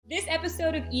This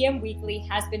episode of EM Weekly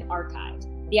has been archived.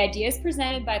 The ideas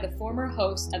presented by the former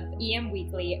host of EM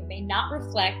Weekly may not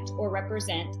reflect or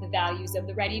represent the values of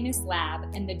the Readiness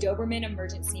Lab and the Doberman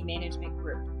Emergency Management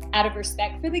Group. Out of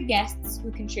respect for the guests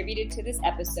who contributed to this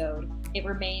episode, it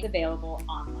remains available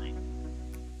online.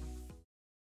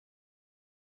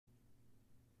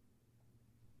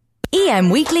 EM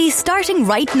Weekly starting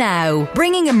right now,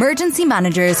 bringing emergency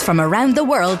managers from around the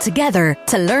world together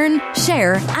to learn,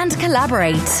 share, and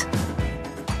collaborate.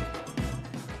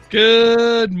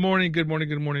 Good morning.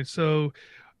 So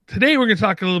today we're going to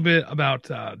talk a little bit about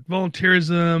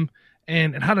volunteerism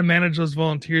and how to manage those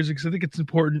volunteers, because I think it's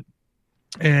important.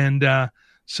 And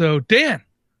so Dan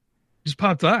just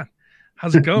popped on.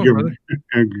 How's it going, brother?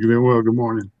 Well, good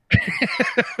morning.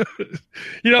 I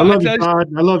love you, Todd.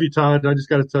 I love you, Todd. I just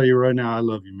got to tell you right now, I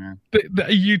love you, man.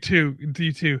 You too.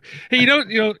 Hey, you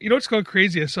know what's going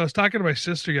crazy? So I was talking to my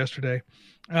sister yesterday,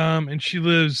 and she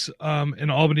lives in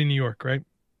Albany, New York, right?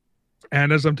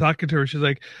 And as I'm talking to her, she's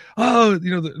like, "Oh,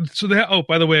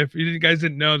 by the way, if you guys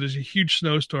didn't know, there's a huge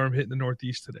snowstorm hitting the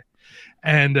Northeast today."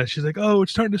 And she's like, "Oh,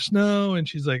 it's starting to snow," and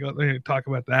she's like, "Oh, they're going to talk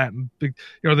about that." And they're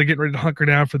getting ready to hunker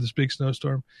down for this big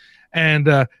snowstorm. And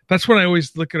that's when I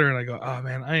always look at her and I go, "Oh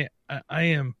man,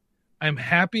 I'm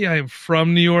happy I am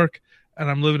from New York and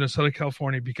I'm living in Southern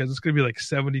California, because it's going to be like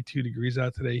 72 degrees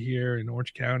out today here in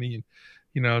Orange County, and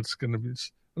it's going to be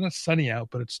not sunny out,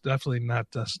 but it's definitely not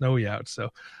snowy out." So,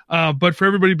 but for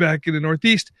everybody back in the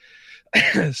Northeast,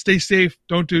 stay safe.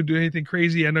 Don't do anything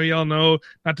crazy. I know y'all know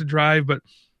not to drive, but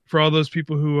for all those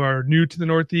people who are new to the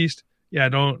Northeast, yeah,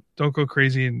 don't go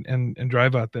crazy and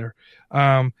drive out there.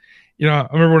 I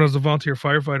remember when I was a volunteer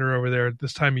firefighter over there,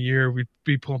 this time of year, we'd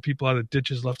be pulling people out of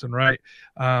ditches left and right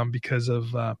because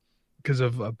of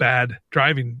bad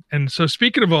driving. And so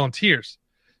speaking of volunteers,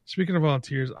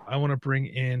 I want to bring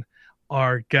in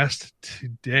our guest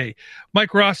today.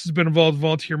 Mike Ross has been involved in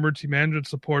volunteer emergency management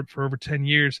support for over 10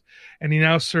 years, and he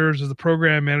now serves as the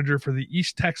program manager for the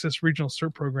East Texas Regional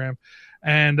CERT program.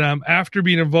 And after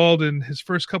being involved in his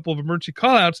first couple of emergency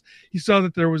callouts, he saw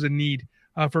that there was a need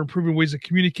for improving ways to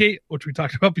communicate, which we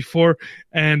talked about before,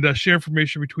 and share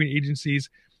information between agencies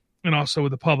and also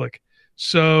with the public.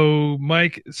 So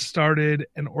Mike started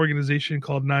an organization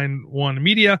called 9-1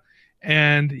 Media,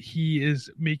 and he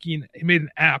made an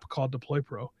app called Deploy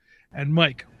Pro. And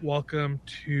Mike, welcome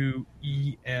to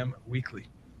EM Weekly.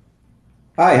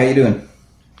 Hi, how you doing?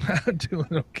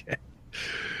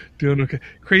 Doing okay.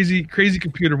 Crazy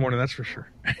computer morning, that's for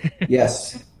sure.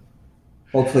 Yes.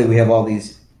 Hopefully we have all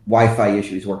these Wi-Fi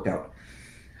issues worked out.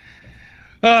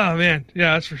 Oh man,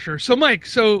 yeah, that's for sure. So Mike,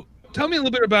 tell me a little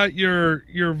bit about your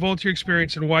volunteer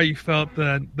experience and why you felt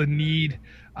the need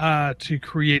to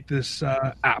create this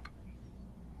app.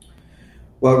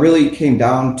 Well, it really came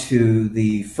down to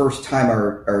the first time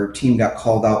our team got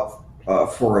called out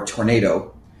for a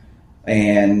tornado,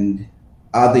 and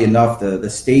oddly enough, the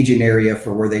staging area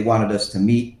for where they wanted us to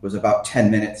meet was about 10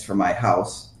 minutes from my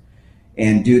house.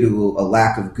 And due to a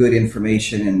lack of good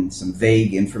information and some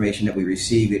vague information that we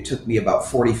received, it took me about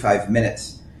 45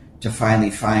 minutes to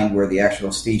finally find where the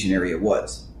actual staging area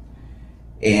was.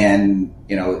 And,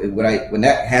 when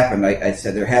that happened, I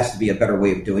said there has to be a better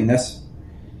way of doing this.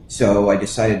 So I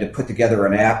decided to put together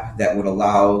an app that would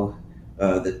allow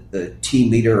the team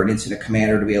leader and incident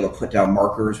commander to be able to put down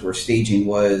markers where staging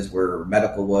was, where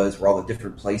medical was, where all the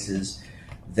different places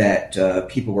that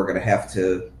people were going to have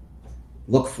to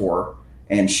look for,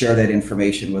 and share that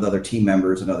information with other team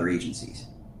members and other agencies.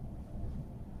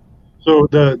 So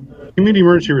the community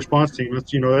emergency response team,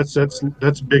 that's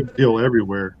a big deal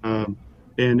everywhere. And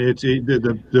it's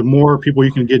the more people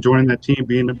you can get joining that team,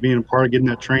 being a part of getting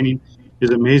that training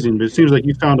is amazing. But it seems like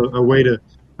you found a way to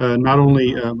not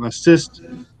only assist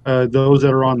those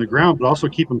that are on the ground, but also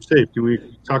keep them safe. Can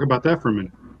we talk about that for a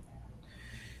minute?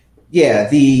 Yeah,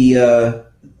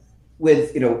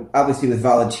 obviously with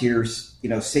volunteers,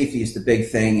 safety is the big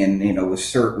thing. And, with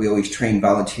CERT, we always train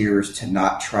volunteers to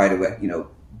not try to,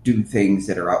 do things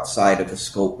that are outside of the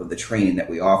scope of the training that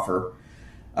we offer.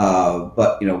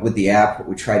 But with the app, what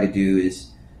we try to do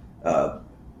is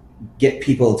get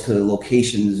people to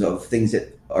locations of things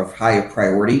that are of higher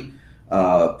priority,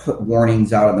 put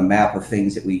warnings out on the map of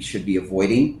things that we should be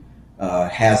avoiding.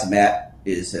 Hazmat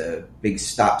is a big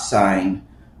stop sign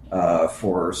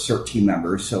for CERT team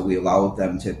members, so we allow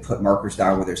them to put markers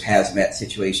down where there's hazmat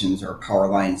situations or power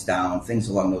lines down, things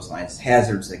along those lines,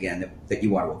 hazards, again, that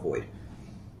you want to avoid.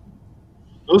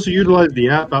 Those who utilize the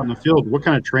app out in the field, what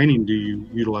kind of training do you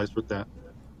utilize with that?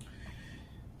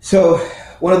 So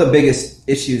one of the biggest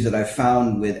issues that I've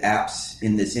found with apps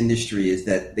in this industry is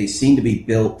that they seem to be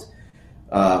built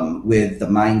with the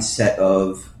mindset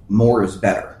of more is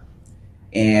better.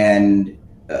 And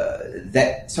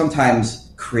that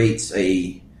sometimes creates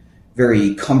a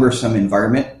very cumbersome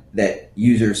environment that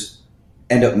users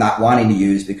end up not wanting to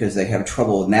use because they have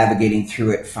trouble navigating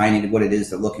through it, finding what it is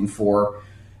they're looking for.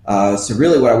 So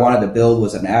really what I wanted to build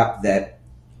was an app that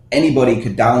anybody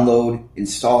could download,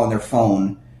 install on their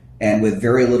phone, and with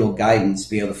very little guidance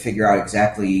be able to figure out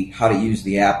exactly how to use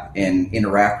the app and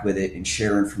interact with it and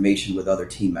share information with other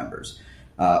team members.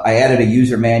 I added a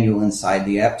user manual inside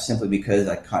the app simply because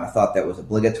I kind of thought that was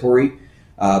obligatory.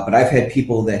 But I've had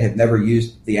people that have never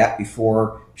used the app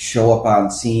before show up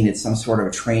on scene at some sort of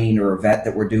a training or event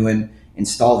that we're doing,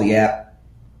 install the app,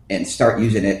 and start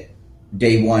using it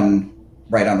day one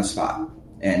right on the spot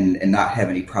and not have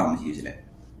any problems using it.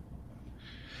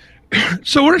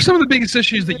 So what are some of the biggest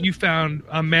issues that you found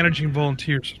managing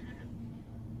volunteers?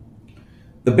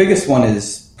 The biggest one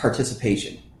is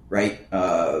participation, right?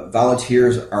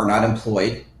 Volunteers are not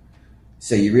employed,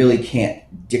 so you really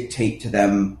can't dictate to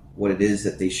them what it is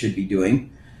that they should be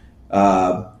doing.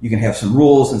 You can have some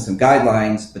rules and some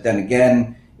guidelines, but then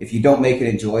again, if you don't make it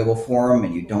enjoyable for them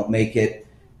and you don't make it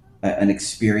an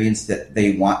experience that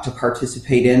they want to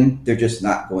participate in, they're just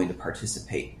not going to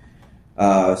participate.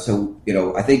 So,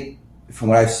 I think from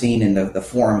what I've seen in the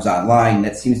forums online,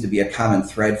 that seems to be a common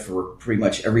thread for pretty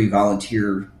much every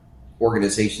volunteer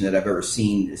organization that I've ever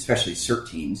seen, especially CERT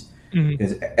teams,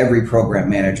 because every program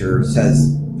manager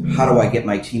says, how do I get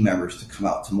my team members to come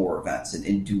out to more events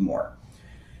and do more?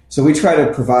 So we try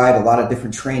to provide a lot of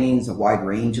different trainings, a wide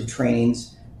range of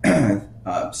trainings,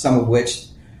 some of which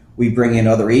we bring in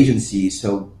other agencies.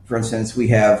 So, for instance, we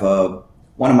have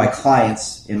one of my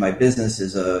clients in my business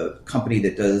is a company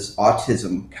that does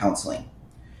autism counseling.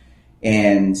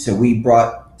 And so we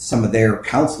brought some of their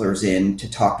counselors in to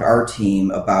talk to our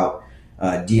team about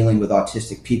dealing with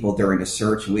autistic people during a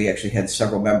search. And we actually had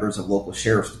several members of local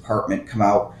sheriff's department come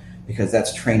out because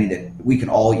that's training that we can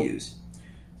all use.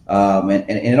 And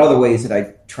in other ways that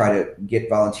I try to get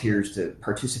volunteers to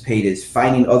participate is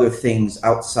finding other things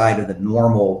outside of the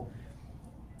normal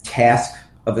task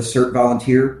of a CERT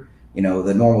volunteer,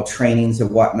 the normal trainings and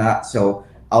whatnot. So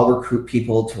I'll recruit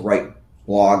people to write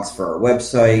blogs for our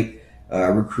website,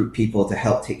 recruit people to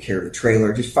help take care of the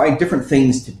trailer, just find different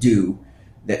things to do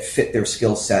that fit their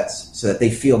skill sets so that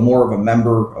they feel more of a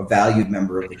valued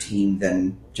member of the team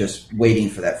than just waiting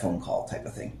for that phone call type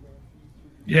of thing.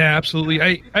 Yeah, absolutely.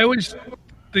 I always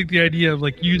think the idea of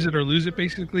use it or lose it,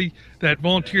 basically, that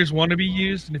volunteers want to be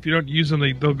used, and if you don't use them,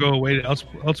 they'll go away to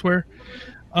elsewhere.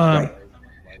 Right.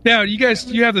 Now, you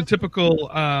have the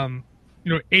typical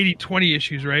 80-20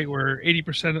 issues, right, where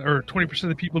 80% or 20% of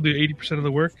the people do 80% of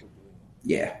the work?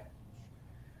 Yeah.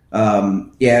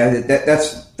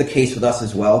 That's the case with us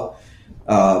as well.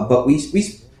 But we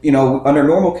under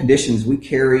normal conditions, we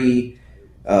carry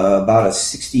about a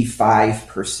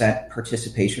 65%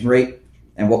 participation rate.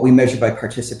 And what we measure by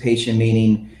participation,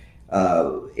 meaning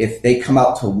if they come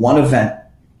out to one event,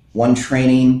 one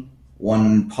training,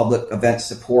 one public event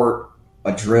support,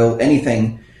 a drill,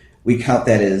 anything, we count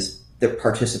that as their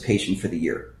participation for the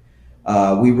year.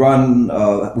 We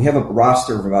have a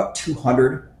roster of about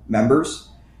 200 members.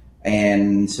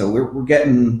 And so we're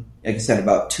getting, like I said,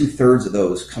 about 2/3 of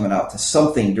those coming out to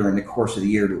something during the course of the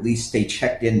year to at least stay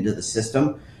checked into the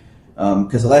system.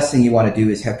 Because the last thing you want to do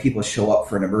is have people show up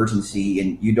for an emergency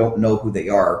and you don't know who they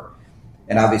are.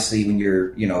 And obviously when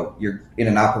you're in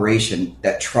an operation,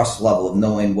 that trust level of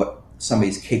knowing what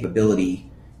somebody's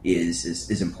capability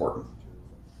is important.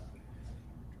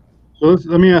 So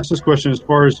let me ask this question: as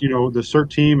far as the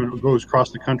CERT team, and it goes across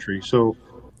the country. So,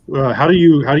 how's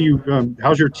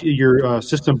your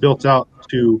system built out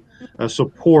to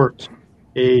support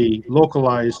a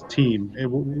localized team,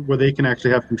 where they can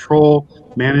actually have control,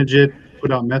 manage it,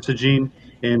 put out messaging,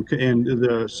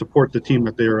 and support the team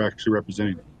that they are actually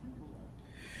representing?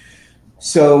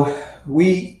 So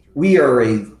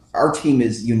our team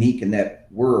is unique in that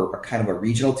we're a kind of a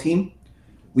regional team.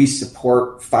 We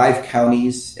support 5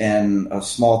 counties and a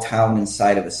small town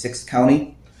inside of a 6th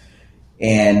county.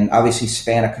 And obviously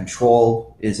span of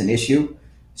control is an issue.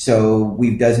 So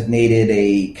we've designated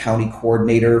a county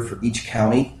coordinator for each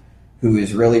county who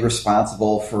is really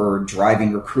responsible for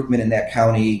driving recruitment in that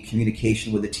county,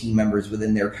 communication with the team members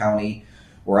within their county,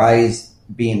 where I,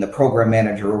 being the program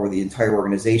manager over the entire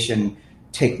organization,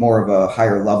 take more of a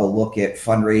higher level look at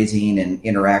fundraising and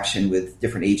interaction with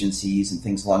different agencies and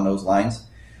things along those lines.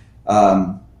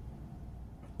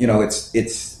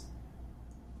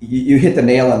 You hit the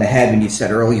nail on the head when you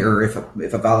said earlier, if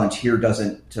a volunteer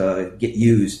doesn't get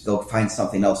used, they'll find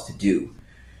something else to do.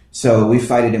 So we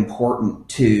find it important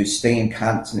to stay in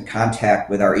constant contact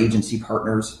with our agency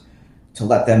partners, to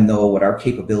let them know what our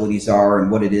capabilities are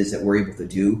and what it is that we're able to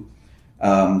do,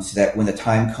 so that when the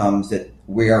time comes that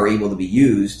we are able to be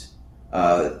used,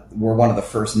 we're one of the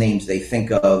first names they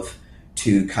think of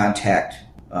to contact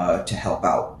to help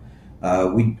out.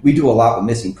 We do a lot with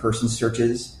missing persons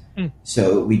searches,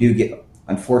 so we get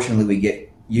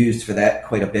used for that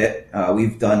quite a bit.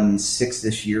 We've done 6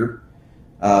 this year,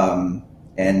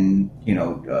 and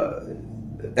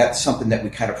that's something that we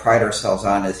kind of pride ourselves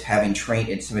on, is having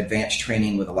trained some advanced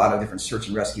training with a lot of different search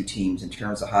and rescue teams in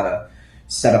terms of how to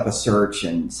set up a search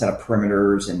and set up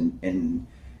perimeters and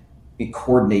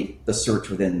coordinate the search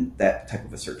within that type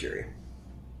of a search area.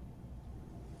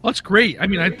 Well, that's great. I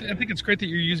mean, I think it's great that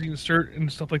you're using the CERT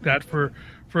and stuff like that for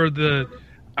the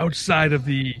outside of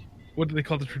the, what do they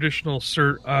call, the traditional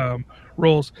CERT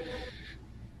roles.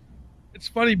 It's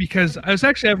funny because I was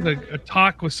actually having a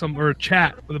talk with a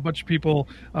chat with a bunch of people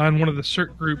on one of the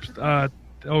CERT groups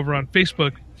over on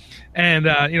Facebook. And,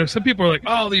 some people are like,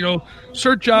 oh,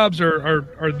 CERT jobs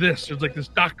are this. There's like this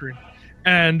doctrine.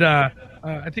 And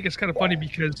I think it's kind of funny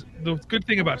because the good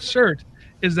thing about CERT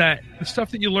is that the stuff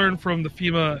that you learn from the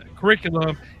FEMA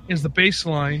curriculum is the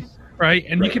baseline, right?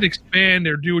 And you can expand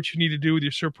or do what you need to do with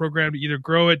your CERT program to either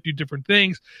grow it, do different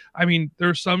things. I mean, there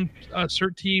are some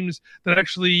CERT teams that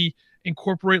actually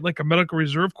incorporate like a medical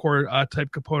reserve corps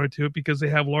type component to it, because they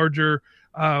have larger,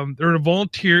 they're in a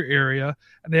volunteer area,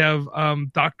 and they have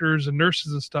doctors and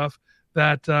nurses and stuff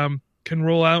that can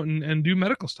roll out and do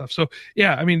medical stuff. So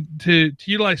yeah, I mean, to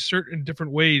utilize CERT in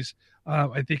different ways,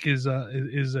 I think is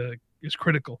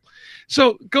critical.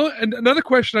 So another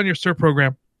question on your CERT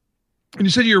program. And you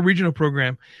said you're a regional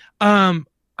program.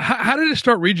 How did it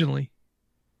start regionally?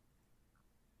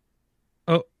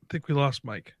 Oh, I think we lost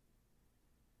Mike.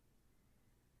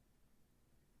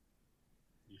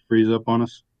 You freeze up on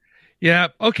us? Yeah.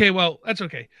 Okay. Well, that's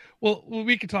okay. Well,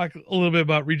 we can talk a little bit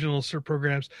about regional CERT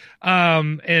programs.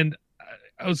 And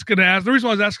I was going to ask, the reason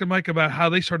why I was asking Mike about how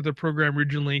they started their program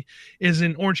regionally is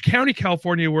in Orange County,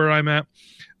 California, where I'm at.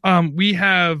 We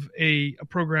have a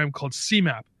program called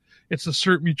CMAP. It's a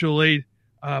CERT mutual aid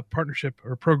partnership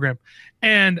or program.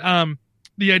 And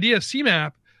the idea of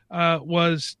CMAP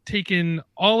was taking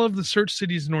all of the CERT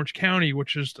cities in Orange County,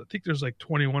 which is, I think there's like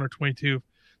 21 or 22.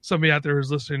 Somebody out there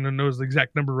who's listening and knows the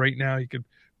exact number right now, you could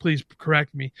please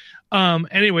correct me.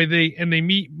 Anyway, they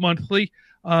meet monthly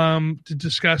to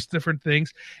discuss different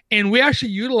things. And we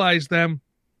actually utilize them,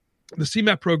 the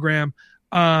CMAP program,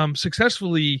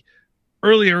 successfully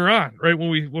earlier on, right, when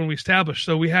we established.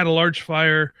 So we had a large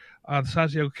fire, the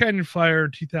Santiago Canyon fire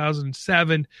in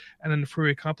 2007, and then the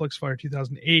Freeway Complex fire in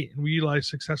 2008, and we utilized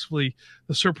successfully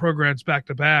the CERT programs back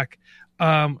to back.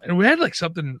 And we had like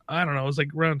something, I don't know, it was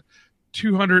like around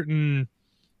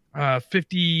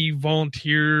 250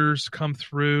 volunteers come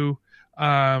through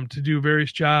to do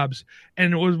various jobs.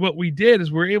 And it was what we did is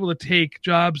we're able to take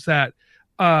jobs that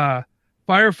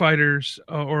firefighters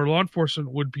or law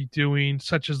enforcement would be doing,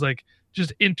 such as like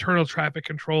just internal traffic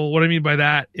control. What I mean by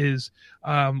that is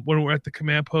when we're at the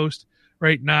command post,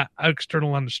 right, not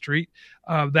external on the street,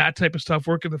 that type of stuff,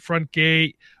 work at the front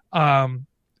gate, allowing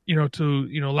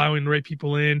the right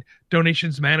people in,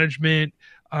 donations management,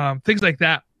 things like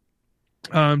that.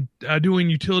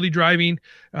 Doing utility driving,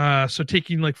 so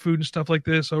taking like food and stuff like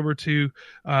this over to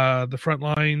the front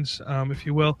lines, if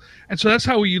you will. And so that's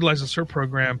how we utilize the CERT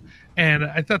program. And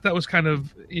I thought that was kind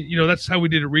of, that's how we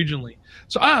did it regionally.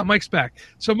 So, Mike's back.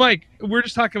 So, Mike, we're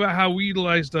just talking about how we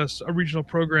utilized a regional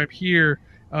program here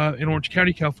in Orange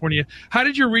County, California. How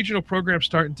did your regional program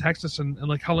start in Texas, and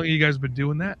like how long have you guys been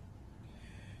doing that?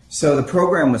 So the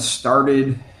program was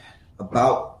started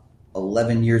about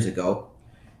 11 years ago.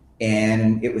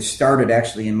 And it was started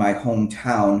actually in my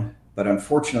hometown, but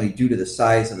unfortunately, due to the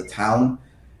size of the town,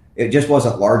 it just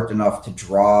wasn't large enough to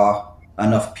draw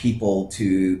enough people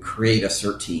to create a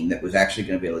CERT team that was actually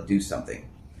going to be able to do something.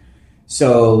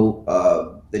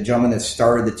 So the gentleman that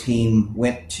started the team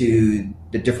went to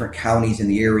the different counties in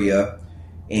the area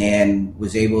and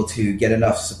was able to get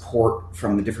enough support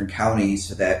from the different counties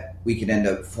so that we could end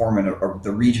up forming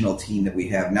the regional team that we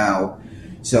have now.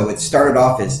 So it started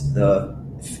off as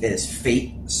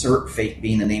Fate CERT, Fate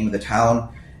being the name of the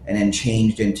town, and then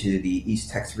changed into the East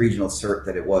Texas Regional CERT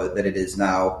that it is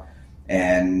now.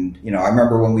 And I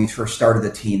remember when we first started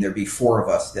the team, there'd be 4 of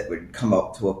us that would come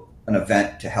up to an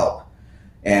event to help.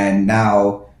 And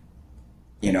now,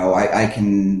 I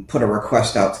can put a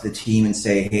request out to the team and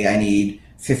say, hey, I need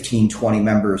 15, 20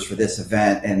 members for this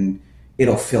event, and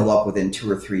it'll fill up within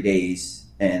 2 or 3 days,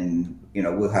 and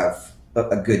we'll have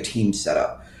a good team set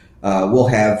up. We'll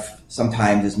have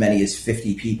sometimes as many as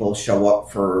 50 people show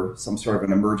up for some sort of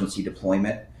an emergency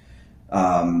deployment.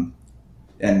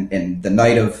 and the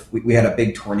night of, we had a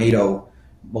big tornado.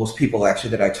 Most people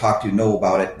actually that I talked to know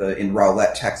about it in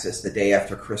Rowlett, Texas, the day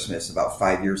after Christmas about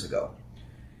 5 years ago.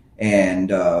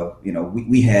 And,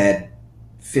 we had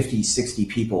 50, 60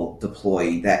 people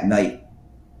deploy that night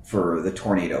for the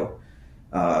tornado.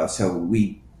 So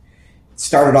we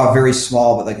started off very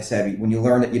small, but like I said, when you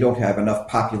learn that you don't have enough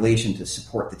population to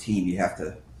support the team, you have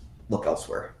to look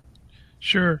elsewhere.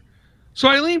 Sure. So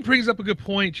Eileen brings up a good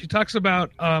point. She talks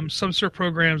about some CERT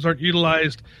programs aren't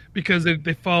utilized because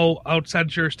they fall outside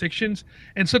jurisdictions,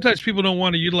 and sometimes people don't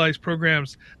want to utilize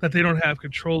programs that they don't have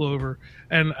control over.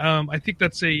 And I think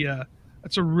that's a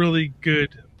really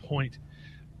good point.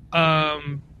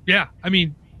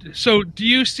 So do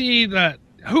you see that?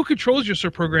 Who controls your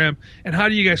CERT program, and how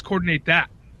do you guys coordinate that?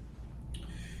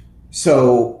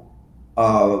 So,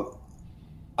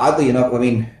 oddly enough,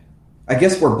 I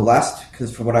guess we're blessed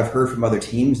because from what I've heard from other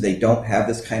teams, they don't have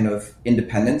this kind of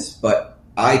independence, but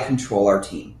I control our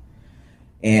team.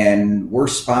 And we're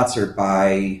sponsored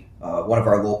by one of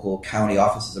our local county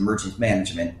offices, Emergency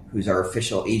Management, who's our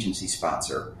official agency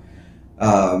sponsor.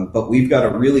 But we've got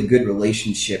a really good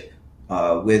relationship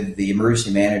with the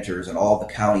emergency managers in all the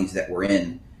counties that we're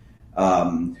in,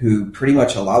 who pretty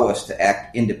much allow us to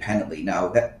act independently. Now,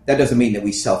 that doesn't mean that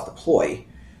we self-deploy,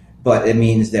 but it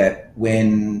means that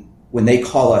when they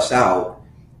call us out,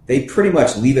 they pretty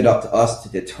much leave it up to us to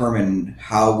determine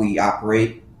how we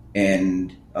operate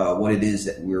and what it is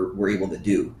that we're able to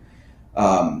do.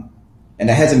 And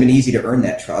it hasn't been easy to earn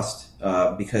that trust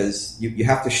because you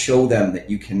have to show them that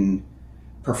you can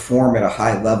perform at a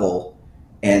high level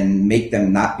and make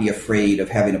them not be afraid of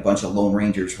having a bunch of Lone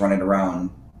Rangers running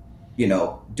around,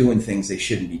 doing things they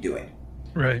shouldn't be doing.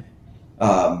 Right.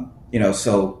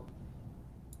 So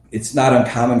it's not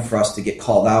uncommon for us to get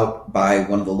called out by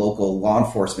one of the local law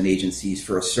enforcement agencies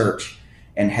for a search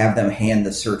and have them hand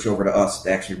the search over to us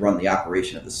to actually run the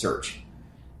operation of the search.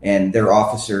 And their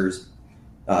officers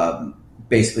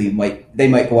basically might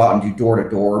go out and do door to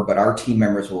door, but our team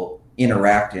members will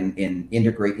interact and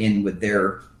integrate in with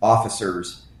their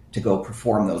officers to go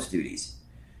perform those duties.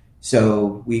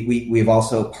 So we've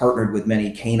also partnered with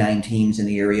many canine teams in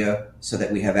the area so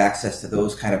that we have access to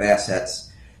those kind of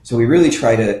assets. So we really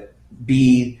try to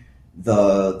be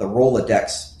the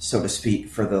Rolodex, so to speak,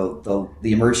 for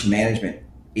the emergency management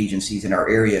agencies in our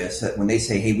area, so that when they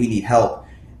say, hey, we need help,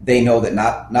 they know that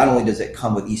not only does it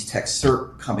come with East Tex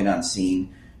CERT coming on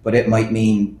scene, but it might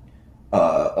mean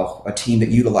a team that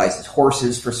utilizes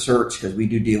horses for search, because we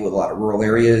do deal with a lot of rural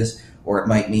areas, or it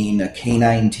might mean a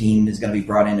canine team is going to be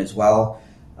brought in as well.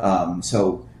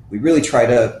 So we really try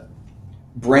to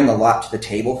bring a lot to the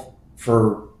table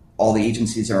for all the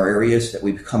agencies in our areas, so that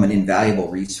we become an invaluable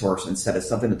resource instead of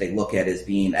something that they look at as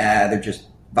being, they're just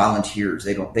volunteers.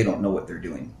 They don't know what they're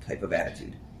doing type of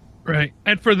attitude. Right.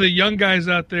 And for the young guys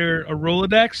out there, a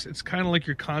Rolodex, it's kind of like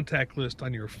your contact list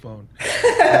on your phone.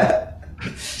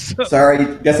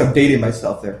 Sorry, guess I'm dating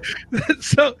myself there.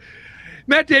 So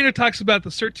Matt Daniel talks about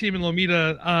the CERT team in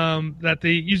Lomita, that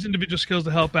they use individual skills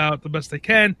to help out the best they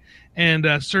can. And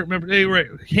CERT members,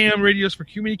 ham radios for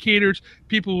communicators,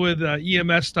 people with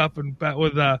EMS stuff and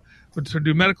to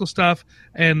do medical stuff.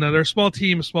 And they're a small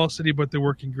team, a small city, but they're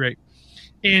working great.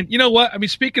 And you know what?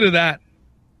 Speaking of that,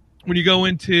 when you go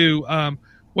into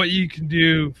what you can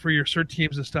do for your CERT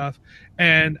teams and stuff,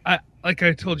 and like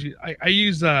I told you, I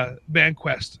use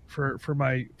VanQuest for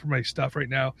my stuff right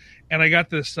now, and I got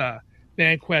this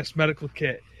VanQuest medical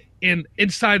kit. And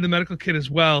inside the medical kit as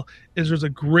well there's a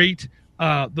great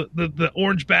the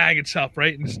orange bag itself,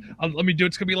 right? And let me do it.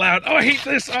 It's gonna be loud. Oh, I hate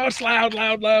this. Oh, it's loud.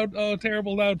 Oh,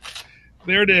 terrible loud.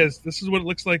 There it is. This is what it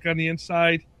looks like on the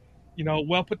inside.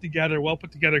 Well put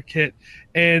together kit.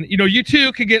 And, you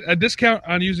too can get a discount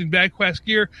on using VanQuest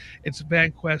gear. It's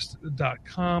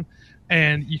vanquest.com.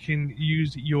 And you can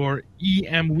use your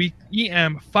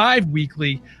EM5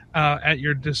 weekly at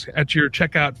your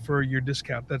checkout for your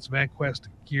discount. That's VanQuest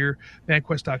gear,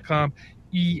 vanquest.com,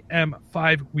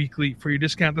 EM5 weekly for your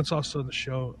discount. That's also the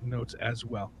show notes as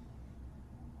well.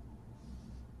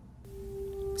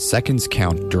 Seconds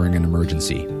count during an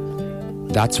emergency.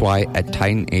 That's why at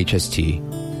Titan HST,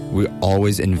 we're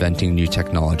always inventing new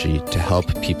technology to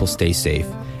help people stay safe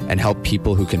and help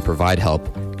people who can provide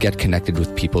help get connected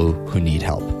with people who need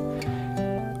help.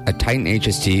 At Titan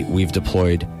HST, we've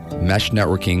deployed mesh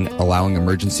networking, allowing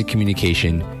emergency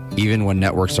communication even when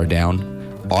networks are down,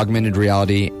 augmented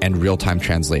reality, and real-time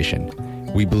translation.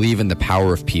 We believe in the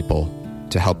power of people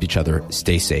to help each other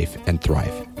stay safe and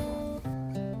thrive.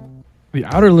 The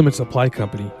Outer Limits Supply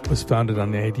Company was founded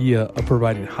on the idea of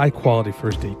providing high-quality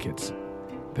first aid kits.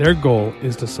 Their goal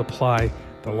is to supply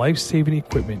the life-saving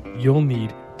equipment you'll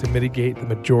need to mitigate the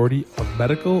majority of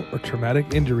medical or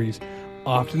traumatic injuries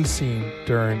often seen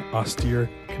during austere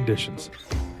conditions.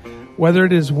 Whether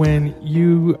it is when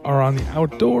you are on the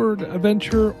outdoor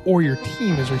adventure or your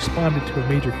team has responded to a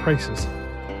major crisis,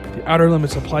 the Outer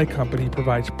Limits Supply Company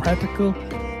provides practical,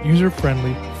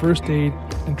 user-friendly first aid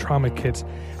and trauma kits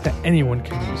that anyone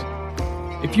can use.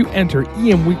 If you enter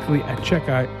EM Weekly at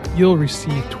checkout, you'll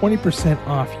receive 20%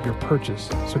 off your purchase.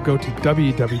 So go to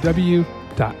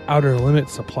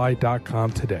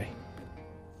www.outerlimitsupply.com today.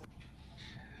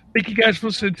 Thank you guys for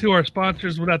listening to our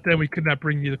sponsors. Without them, we could not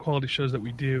bring you the quality shows that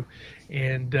we do.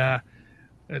 And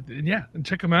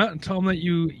check them out and tell them that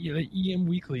that EM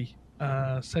Weekly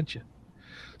sent you.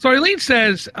 So Eileen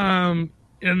says,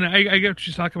 and I get what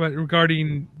she's talking about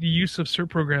regarding the use of CERT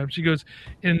programs. She goes,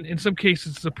 in some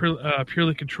cases, it's a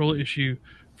purely control issue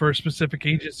for a specific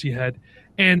agency head.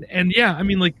 And yeah, I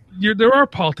mean, like there are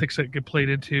politics that get played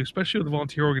into, especially with the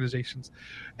volunteer organizations.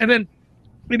 And then,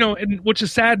 and which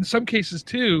is sad in some cases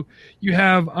too, you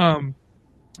have,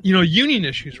 union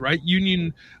issues, right?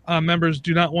 Union members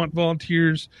do not want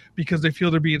volunteers because they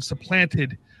feel they're being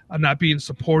supplanted, not being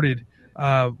supported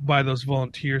by those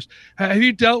volunteers. Have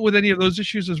you dealt with any of those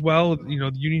issues as well?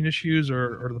 The union issues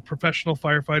or the professional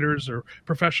firefighters or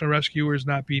professional rescuers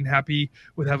not being happy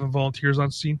with having volunteers on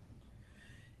scene?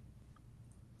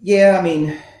 Yeah, I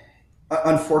mean,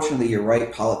 unfortunately, you're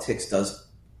right. Politics does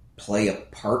play a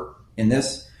part in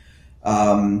this.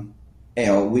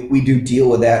 We do deal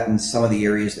with that in some of the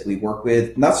areas that we work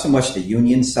with. Not so much the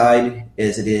union side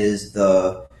as it is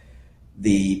the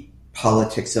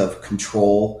politics of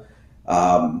control.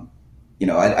 I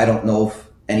don't know if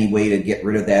any way to get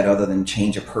rid of that other than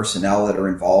change of personnel that are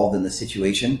involved in the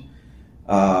situation.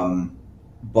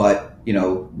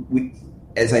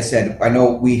 As I said, I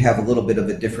know we have a little bit of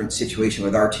a different situation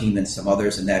with our team than some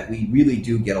others in that we really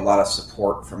do get a lot of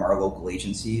support from our local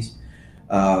agencies.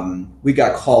 We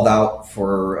got called out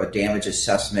for a damage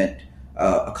assessment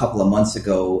a couple of months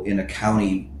ago in a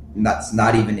county that's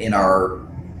not even in our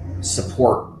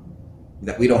support,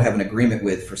 that we don't have an agreement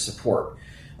with for support.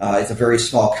 It's a very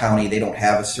small county. They don't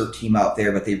have a CERT team out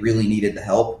there, but they really needed the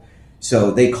help.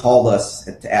 So they called us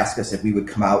to ask us if we would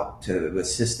come out to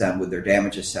assist them with their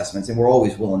damage assessments, and we're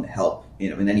always willing to help,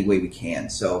 in any way we can.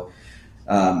 So,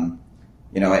 I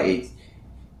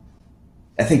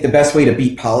think the best way to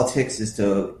beat politics is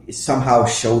to somehow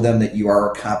show them that you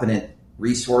are a competent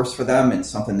resource for them and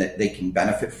something that they can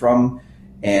benefit from.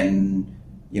 And,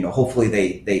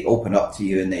 hopefully they open up to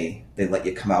you and they let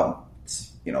you come out,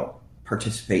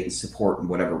 participate and support in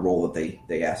whatever role that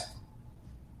they ask.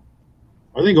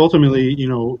 I think ultimately,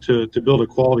 to build a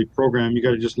quality program, you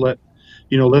got to just let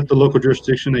the local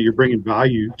jurisdiction that you're bringing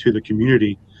value to the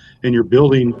community, and you're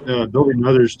building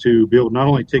others to be able to not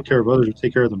only take care of others, but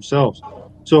take care of themselves.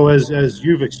 So as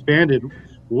you've expanded,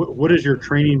 what has your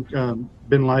training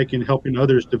been like in helping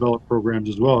others develop programs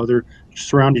as well, other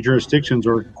surrounding jurisdictions,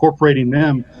 or incorporating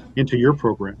them into your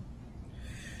program?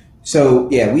 So,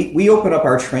 yeah, we open up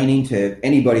our training to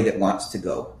anybody that wants to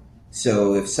go.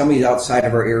 So if somebody outside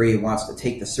of our area wants to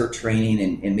take the CERT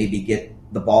training and maybe get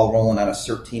the ball rolling on a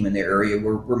CERT team in their area,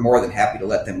 we're more than happy to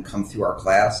let them come through our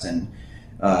class and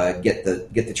get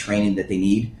the training that they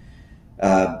need.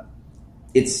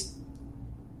 It's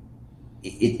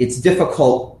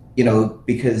difficult,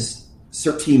 because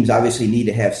CERT teams obviously need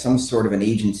to have some sort of an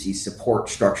agency support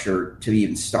structure to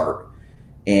even start.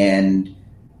 And,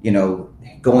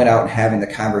 going out and having the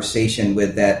conversation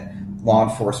with that law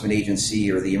enforcement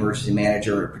agency or the emergency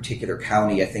manager in a particular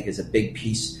county, I think is a big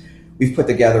piece. We've put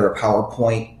together a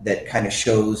PowerPoint that kind of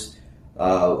shows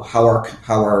how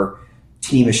our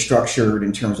team is structured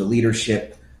in terms of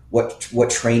leadership, what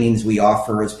trainings we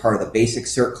offer as part of the basic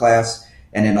CERT class,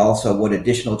 and then also what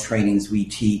additional trainings we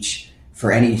teach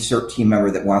for any CERT team member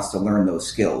that wants to learn those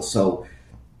skills. So,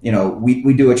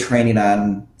 we do a training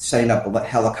on setting up a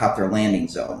helicopter landing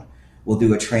zone. We'll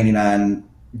do a training on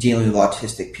dealing with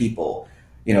autistic people.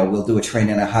 We'll do a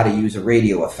training on how to use a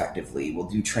radio effectively. We'll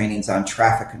do trainings on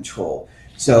traffic control.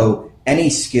 So any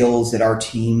skills that our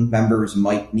team members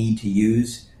might need to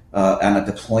use on a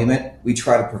deployment, we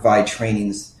try to provide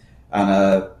trainings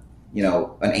on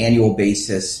an annual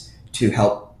basis to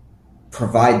help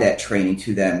provide that training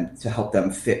to them to help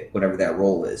them fit whatever that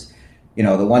role is.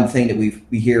 The one thing that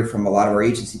we hear from a lot of our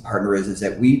agency partners is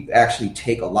that we actually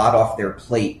take a lot off their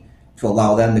plate to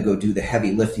allow them to go do the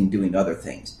heavy lifting doing other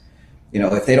things.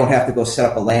 If they don't have to go set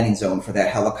up a landing zone for that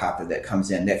helicopter that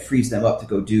comes in, that frees them up to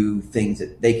go do things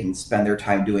that they can spend their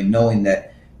time doing, knowing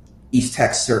that East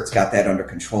Tex CERT's got that under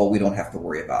control. We don't have to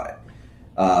worry about it.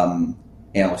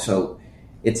 So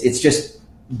it's just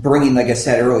bringing, like I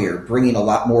said earlier, bringing a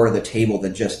lot more to the table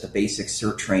than just the basic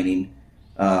CERT training,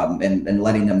 and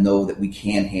letting them know that we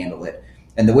can handle it.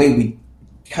 And the way we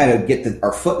kind of get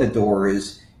our foot in the door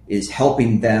is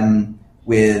helping them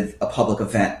with a public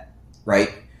event,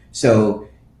 right? So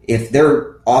if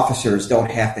their officers don't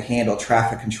have to handle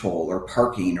traffic control or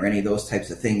parking or any of those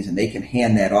types of things, and they can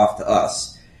hand that off to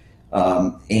us,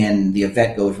 and the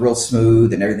event goes real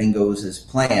smooth and everything goes as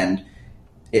planned,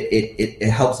 it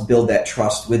helps build that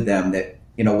trust with them that,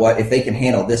 you know what, if they can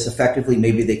handle this effectively,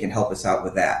 maybe they can help us out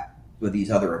with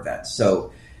these other events.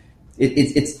 So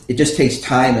it just takes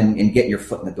time and getting your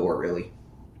foot in the door, really.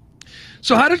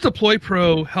 So how does Deploy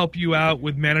Pro help you out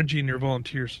with managing your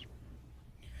volunteers?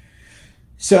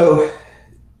 So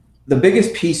the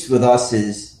biggest piece with us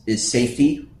is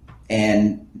safety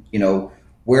and, you know,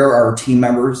 where are our team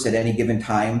members at any given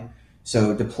time.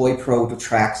 So Deploy Pro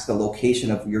tracks the location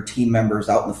of your team members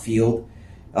out in the field.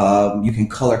 You can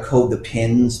color code the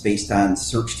pins based on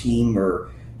search team or,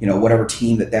 you know, whatever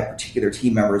team that particular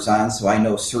team member is on. So I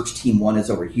know search team 1 is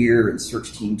over here and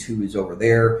search team 2 is over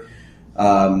there.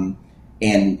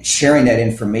 And sharing that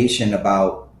information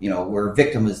about, you know, where a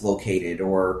victim is located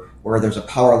or where there's a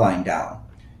power line down.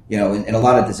 You know, in a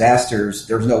lot of disasters,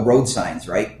 there's no road signs,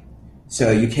 right? So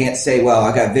you can't say, well,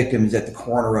 I got victims at the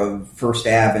corner of First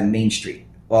Ave and Main Street.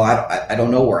 Well, I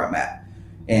don't know where I'm at.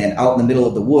 And out in the middle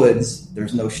of the woods,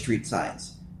 there's no street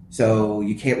signs. So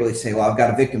you can't really say, well, I've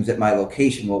got victims at my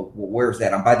location. Well, where's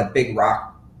that? I'm by the big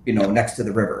rock, you know, next to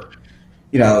the river.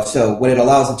 You know, so what it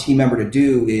allows a team member to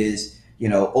do is, you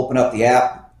know, open up the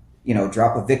app, you know,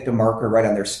 drop a victim marker right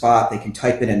on their spot. They can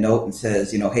type in a note and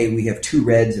says, you know, hey, we have 2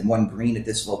 reds and 1 green at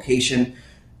this location.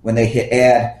 When they hit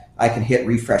add, I can hit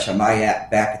refresh on my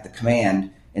app back at the command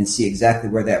and see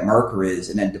exactly where that marker is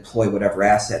and then deploy whatever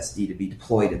assets need to be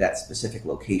deployed to that specific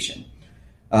location.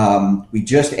 We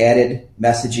just added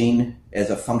messaging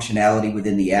as a functionality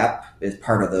within the app as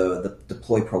part of the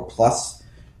Deploy Pro Plus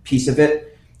piece of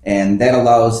it. And that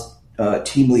allows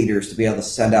team leaders to be able to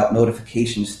send out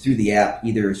notifications through the app,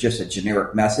 either as just a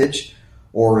generic message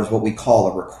or as what we call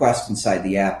a request inside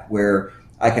the app, where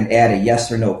I can add a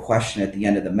yes or no question at the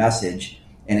end of the message,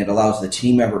 and it allows the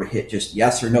team member to hit just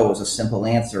yes or no as a simple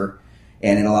answer,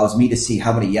 and it allows me to see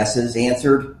how many yeses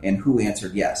answered and who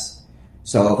answered yes.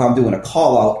 So if I'm doing a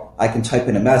call out, I can type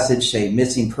in a message, say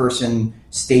missing person,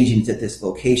 staging's at this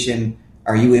location,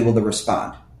 are you able to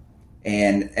respond?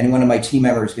 And any one of my team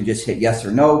members can just hit yes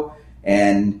or no.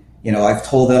 And, you know, I've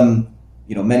told them,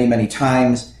 you know, many, many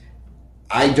times,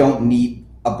 I don't need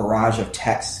a barrage of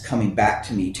texts coming back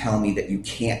to me telling me that you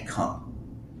can't come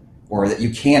or that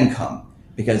you can come,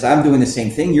 because I'm doing the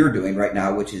same thing you're doing right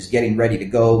now, which is getting ready to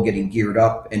go, getting geared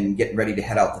up and getting ready to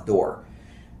head out the door.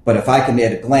 But if I can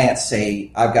at a glance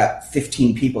say, I've got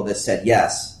 15 people that said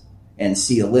yes and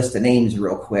see a list of names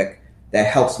real quick, that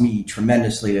helps me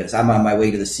tremendously as I'm on my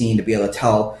way to the scene to be able to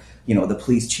tell, you know, the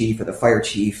police chief or the fire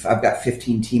chief, I've got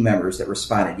 15 team members that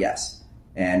responded yes.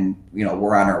 And, you know,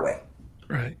 we're on our way.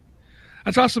 Right.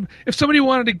 That's awesome. If somebody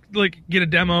wanted to like get a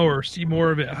demo or see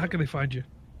more of it, how can they find you?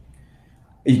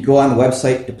 You can go on the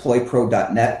website,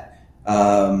 deploypro.net.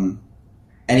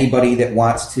 Anybody that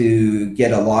wants to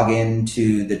get a login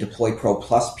to the Deploy Pro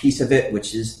Plus piece of it,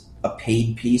 which is a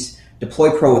paid piece,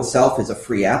 Deploy Pro itself is a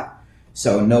free app.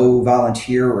 So no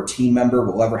volunteer or team member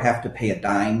will ever have to pay a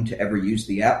dime to ever use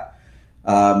the app.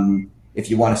 If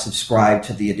you want to subscribe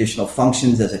to the additional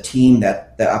functions as a team,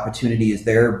 that opportunity is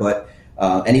there. But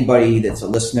anybody that's a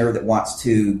listener that wants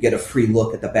to get a free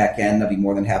look at the back end, I'd be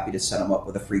more than happy to set them up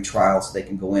with a free trial so they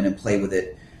can go in and play with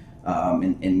it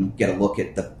and get a look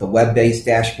at the web-based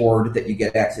dashboard that you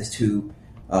get access to,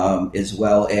 as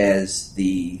well as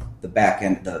the back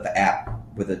end, the app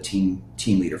with the team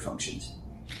leader functions.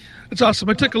 It's awesome.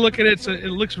 I took a look at it.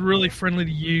 It looks really friendly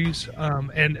to use,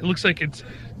 and it looks like it's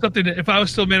something that if I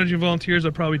was still managing volunteers,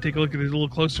 I'd probably take a look at it a little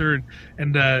closer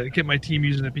and get my team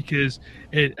using it, because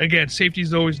again, safety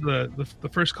is always the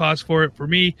first cause for it. For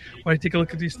me, when I take a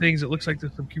look at these things, it looks like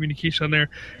there's some communication on there.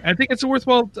 And I think it's a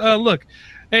worthwhile look.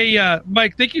 Hey,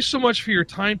 Mike, thank you so much for your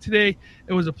time today.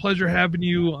 It was a pleasure having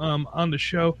you on the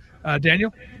show.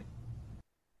 Daniel?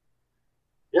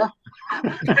 Yeah.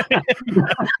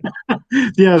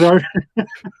 Yeah,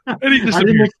 I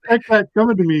didn't expect that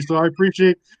coming to me, so I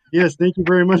appreciate. Yes, thank you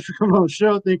very much for coming on the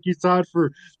show. Thank you, Todd,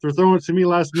 for throwing it to me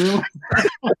last minute.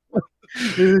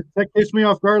 That takes me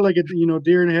off guard, like a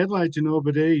deer in the headlights,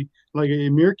 but hey, like a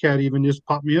meerkat even just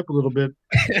popped me up a little bit.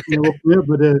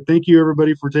 But thank you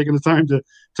everybody for taking the time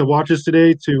to watch us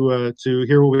today, to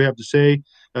hear what we have to say.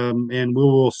 And we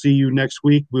will see you next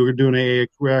week. We're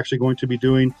actually going to be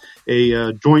doing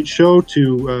a joint show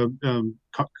to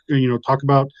talk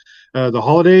about the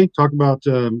holiday, talk about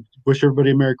wish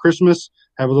everybody a Merry Christmas,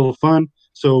 have a little fun.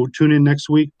 So tune in next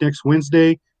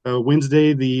Wednesday,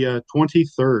 the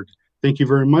 23rd. Thank you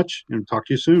very much, and talk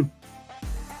to you soon.